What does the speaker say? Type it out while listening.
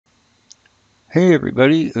Hey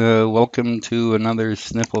everybody, welcome to another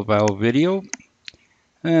Sniffle Valve video.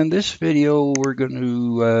 And this video we're going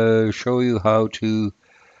to show you how to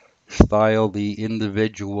style the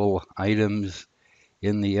individual items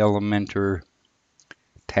in the Elementor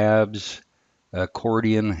tabs,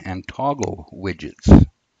 accordion, and toggle widgets.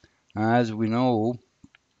 As we know,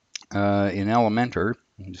 in Elementor,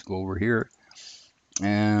 just go over here,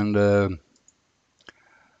 and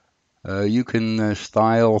you can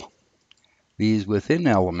style these within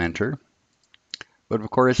Elementor. But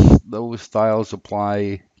of course, those styles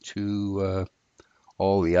apply to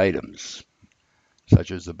all the items,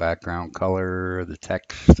 such as the background color, the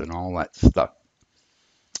text, and all that stuff.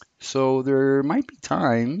 So there might be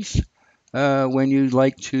times when you'd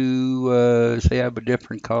like to, say, have a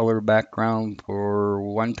different color background for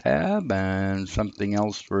one tab and something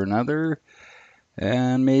else for another.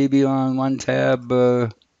 And maybe on one tab,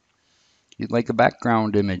 you'd like a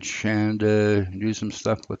background image and do some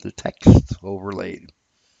stuff with the text overlaid.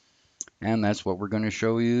 And that's what we're going to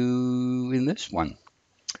show you in this one.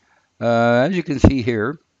 As you can see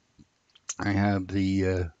here, I have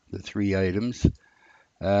the three items,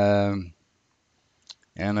 um,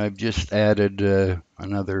 and I've just added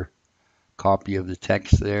another copy of the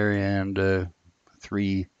text there and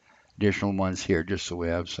three additional ones here, just so we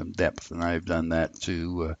have some depth. And I've done that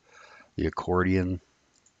to the accordion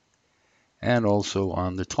and also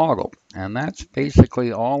on the toggle. And that's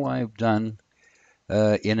basically all I've done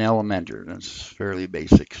in Elementor. That's fairly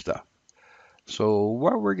basic stuff. So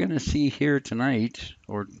what we're going to see here tonight,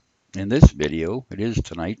 or in this video, it is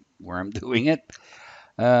tonight where I'm doing it,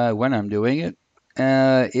 when I'm doing it,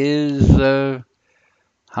 is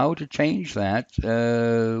how to change that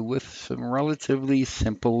with some relatively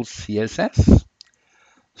simple CSS.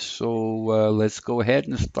 So let's go ahead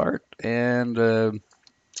and start. And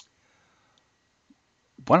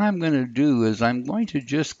what I'm going to do is I'm going to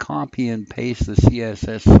just copy and paste the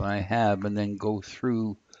CSS I have and then go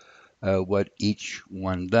through what each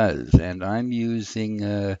one does. And I'm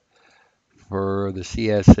using for the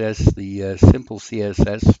CSS, the simple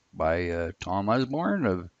CSS by Tom Osborne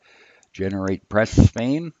of Generate Press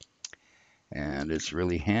fame. And it's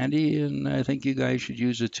really handy, and I think you guys should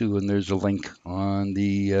use it too. And there's a link on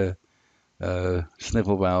the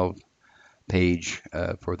Sniffle Valve page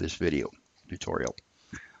for this video tutorial.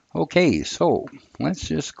 Okay, so let's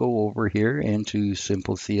just go over here into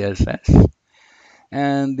Simple CSS.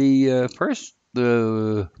 And the first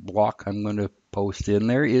block I'm going to post in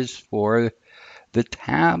there is for the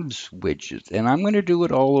tabs widget. And I'm going to do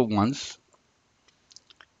it all at once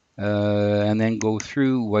and then go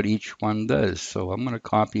through what each one does. So I'm going to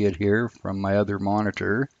copy it here from my other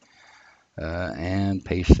monitor and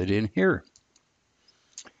paste it in here.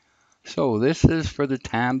 So this is for the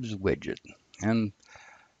tabs widget. And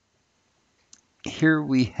here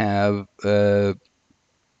we have the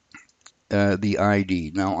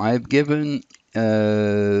ID. Now I've given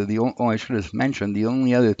I should have mentioned the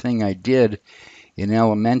only other thing I did in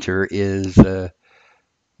Elementor is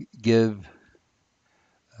give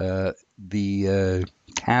the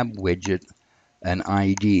tab widget an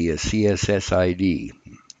ID, a CSS ID.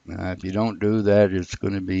 If you don't do that, it's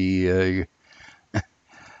going to be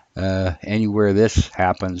anywhere this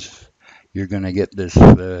happens, you're going to get this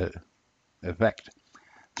effect.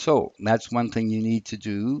 So that's one thing you need to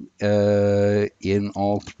do in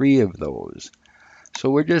all three of those. So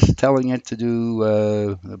we're just telling it to do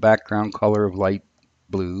the background color of light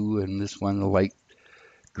blue and this one the light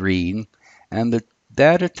green. And the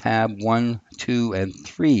data tab 1, 2, and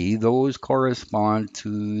 3, those correspond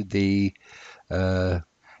to the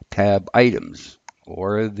tab items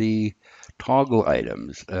or the toggle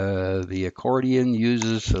items. The accordion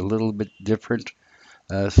uses a little bit different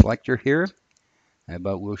selector here,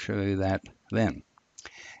 but we'll show you that then.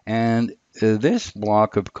 And this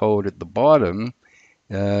block of code at the bottom,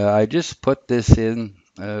 I just put this in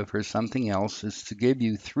for something else, is to give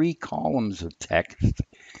you 3 columns of text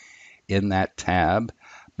in that tab,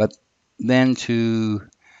 but then to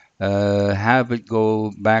have it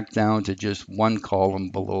go back down to just one column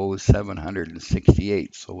below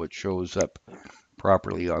 768, so it shows up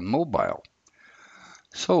properly on mobile.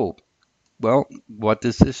 So, well, what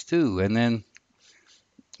does this do? And then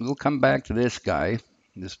we'll come back to this guy,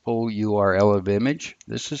 this full URL of image.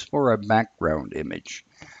 This is for a background image.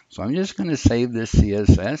 So I'm just going to save this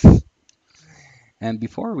CSS. And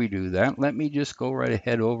before we do that, let me just go right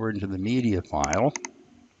ahead over into the media file.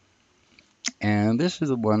 And this is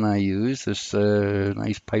the one I use, this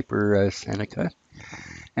nice Piper Seneca.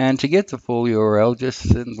 And to get the full URL, just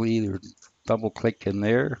simply either double click in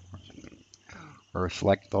there or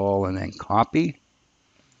select all and then copy.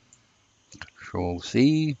 Control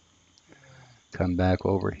C, come back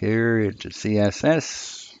over here into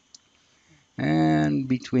CSS, and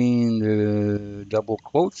between the double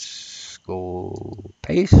quotes, go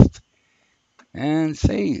paste and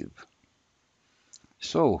save.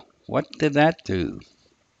 So what did that do?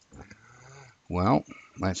 Well,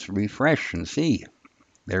 let's refresh and see.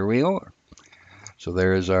 There we are. So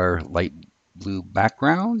there's our light blue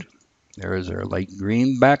background. There is our light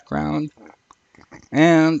green background.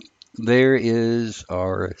 And there is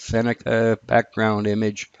our Seneca background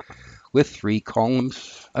image with 3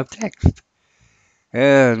 columns of text.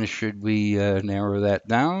 And should we narrow that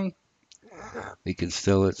down, we can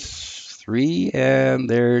still, it's 3, and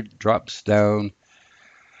there it drops down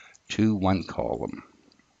to 1 column.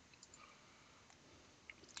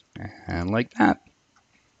 And like that.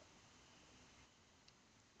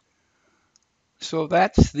 So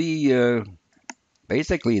that's the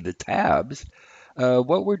basically the tabs.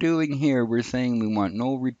 What we're doing here, we're saying we want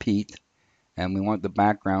no repeat, and we want the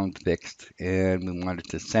background fixed, and we want it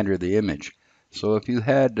to center the image. So if you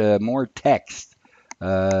had more text,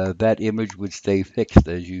 that image would stay fixed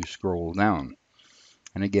as you scroll down.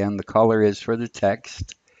 And again, the color is for the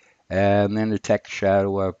text, and then the text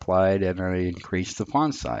shadow applied, and I increased the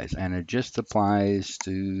font size, and it just applies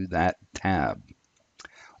to that tab.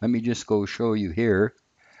 Let me just go show you here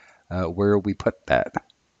where we put that.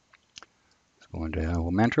 Let's go into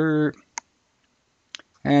Elementor,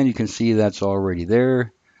 and you can see that's already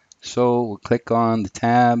there. So we'll click on the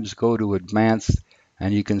tabs, go to advanced,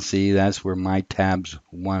 and you can see that's where my tabs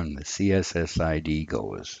 1, the CSS ID,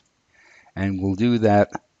 goes. And we'll do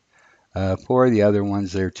that for the other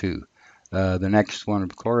ones there too. The next one,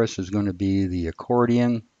 of course, is going to be the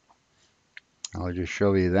accordion. I'll just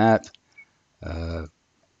show you that. Like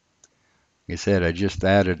I said, I just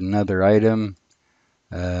added another item,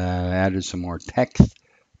 added some more text,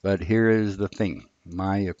 but here is the thing,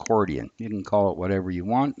 my accordion. You can call it whatever you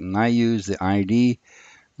want, and I use the ID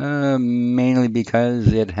mainly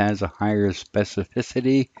because it has a higher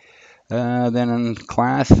specificity than in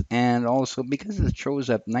class, and also because it shows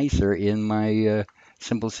up nicer in my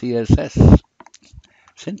simple CSS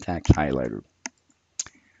syntax highlighter.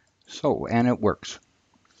 So, and it works.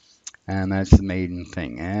 And that's the main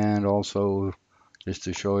thing. And also, just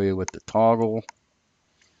to show you with the toggle,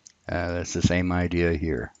 that's the same idea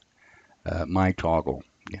here. My toggle.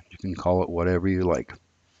 You can call it whatever you like.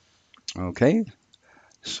 Okay,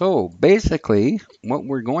 so basically, what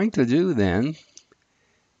we're going to do then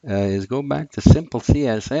is go back to simple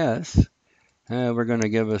CSS. We're going to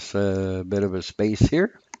give us a bit of a space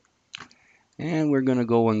here. And we're going to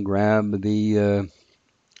go and grab the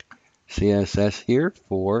CSS here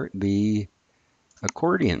for the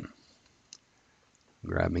accordion.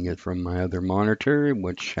 Grabbing it from my other monitor,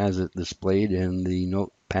 which has it displayed in the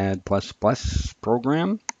Notepad++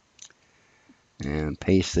 program. And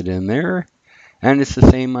paste it in there. And it's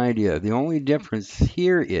the same idea. The only difference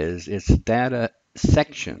here is it's data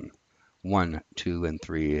section 1, 2, and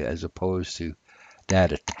 3 as opposed to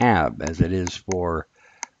data tab as it is for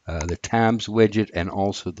the tabs widget, and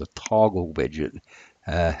also the toggle widget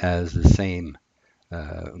has the same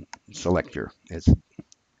selector.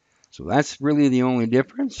 So that's really the only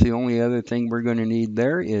difference. The only other thing we're going to need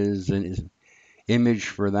there is an image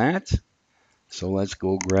for that. So let's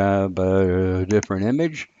go grab a different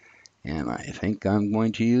image. And I think I'm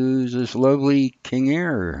going to use this lovely King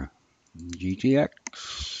Air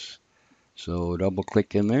GTX. So double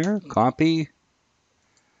click in there, copy,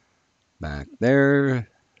 back there,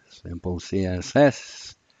 simple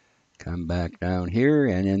CSS, come back down here,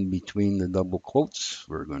 and in between the double quotes,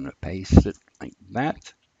 we're going to paste it like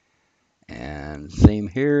that. And same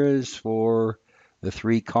here as for the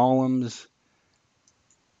 3 columns.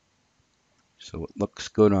 So it looks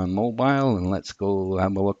good on mobile, and let's go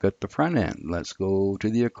have a look at the front end. Let's go to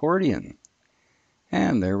the accordion.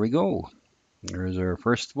 And there we go. There's our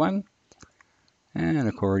first one, and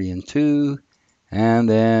accordion 2, and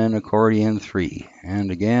then accordion 3.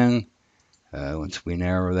 And again, once we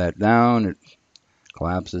narrow that down, it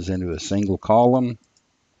collapses into a single column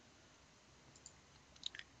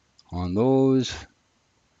on those.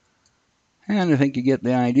 And I think you get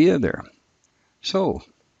the idea there. So,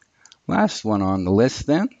 last one on the list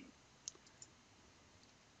then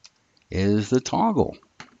is the toggle.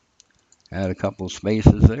 Add a couple of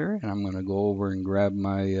spaces there, and I'm going to go over and grab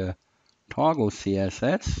my toggle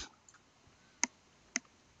CSS.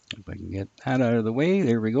 If I can get that out of the way,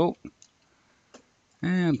 there we go.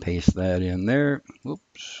 And paste that in there.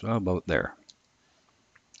 Oops, how about there?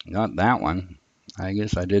 Not that one. I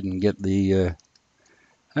guess I didn't get the,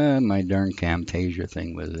 my darn Camtasia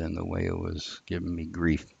thing was in the way. It was giving me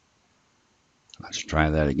grief. Let's try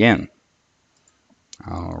that again.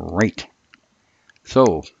 All right.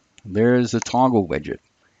 So there's a toggle widget.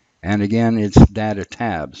 And again, it's data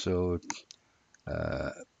tab. So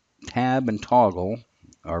uh, tab and toggle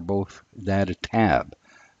are both data tab.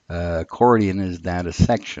 Accordion is data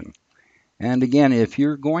section. And again, if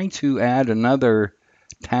you're going to add another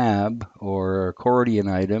tab or accordion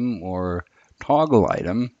item or toggle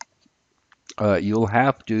item, you'll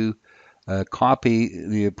have to copy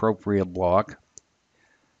the appropriate block.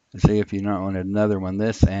 Say if you want another one,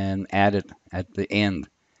 this, and add it at the end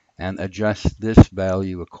and adjust this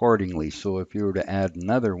value accordingly. So if you were to add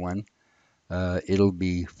another one, it'll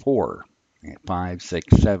be 4, 5,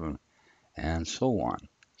 6, 7, and so on.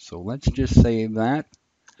 So let's just save that.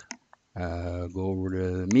 Go over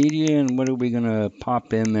to media, and what are we going to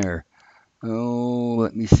pop in there? Oh,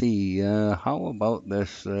 let me see. How about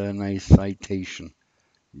this nice citation?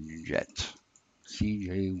 Jet.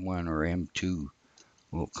 CJ1 or M2.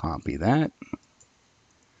 We'll copy that.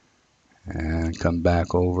 And come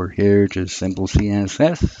back over here to simple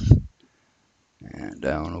CSS. And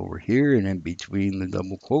down over here and in between the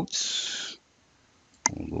double quotes.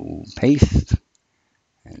 We'll go paste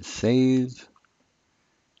and save.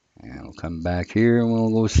 And we'll come back here and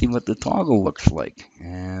we'll go see what the toggle looks like.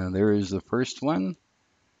 And there is the first one,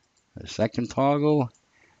 the second toggle,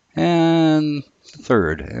 and the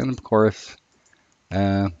third. And of course,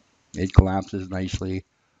 it collapses nicely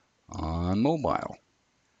on mobile.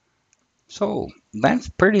 So that's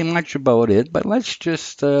pretty much about it. But let's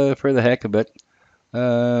just, for the heck of it,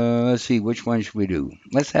 let's see, which one should we do?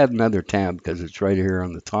 Let's add another tab because it's right here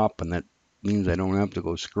on the top, and that means I don't have to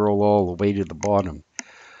go scroll all the way to the bottom.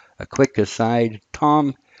 A quick aside,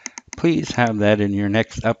 Tom, please have that in your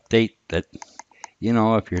next update that, you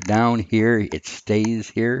know, if you're down here, it stays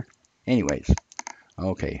here. Anyways,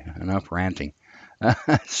 okay, enough ranting.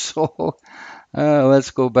 So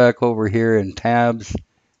let's go back over here in tabs,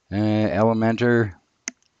 Elementor,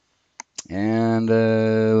 and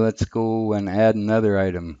let's go and add another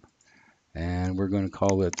item. And we're going to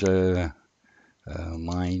call it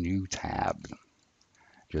my new tab,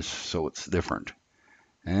 just so it's different.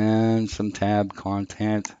 And some tab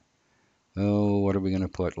content. Oh, what are we going to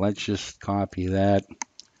put? Let's just copy that,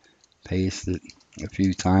 paste it a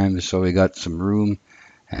few times so we got some room,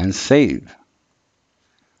 and save.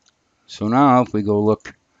 So now if we go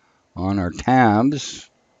look on our tabs,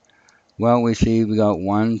 well, we see we got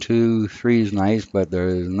 1, 2, 3 is nice, but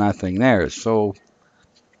there's nothing there. So,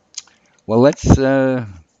 well, let's, why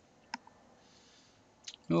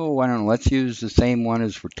don't let's use the same one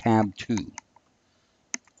as for tab 2,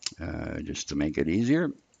 just to make it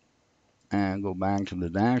easier. And go back to the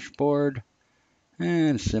dashboard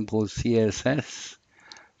and simple CSS.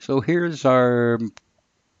 So here's our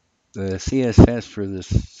the CSS for this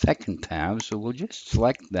second tab. So we'll just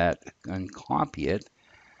select that and copy it.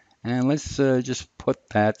 And let's just put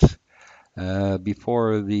that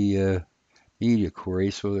before the media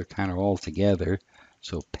query so they're kind of all together.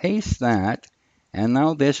 So paste that. And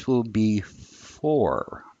now this will be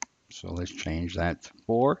 4. So let's change that to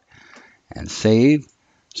 4 and save.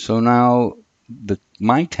 So now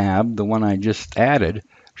my tab, the one I just added,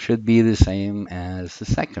 should be the same as the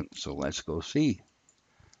second. So let's go see.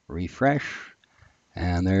 Refresh.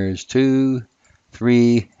 And there's 2,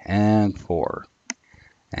 3, and 4.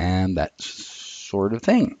 And that sort of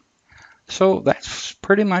thing. So that's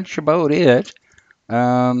pretty much about it.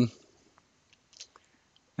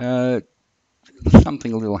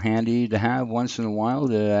 Something a little handy to have once in a while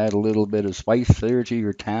to add a little bit of spice there to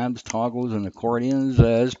your tabs, toggles, and accordions,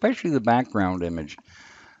 especially the background image.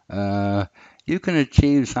 You can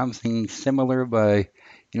achieve something similar by,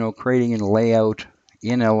 creating a layout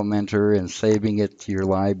in Elementor and saving it to your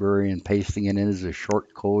library and pasting it in as a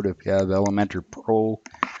short code if you have Elementor Pro,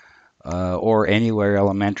 or anywhere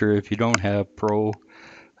Elementor if you don't have Pro.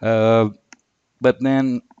 But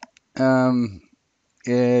then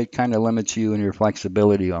it kind of limits you in your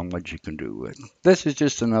flexibility on what you can do. This is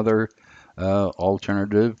just another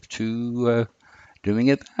alternative to doing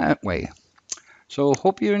it that way. So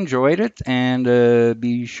hope you enjoyed it, and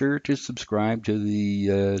be sure to subscribe to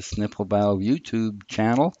the Sniffle Valve YouTube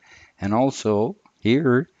channel, and also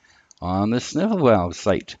here on the Sniffle Valve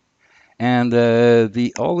site. And all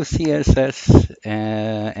the CSS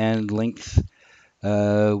and links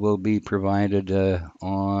will be provided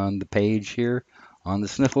on the page here on the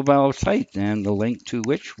Sniffle Valve site, and the link to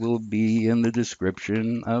which will be in the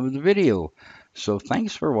description of the video. So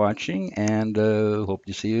thanks for watching, and hope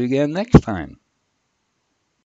to see you again next time.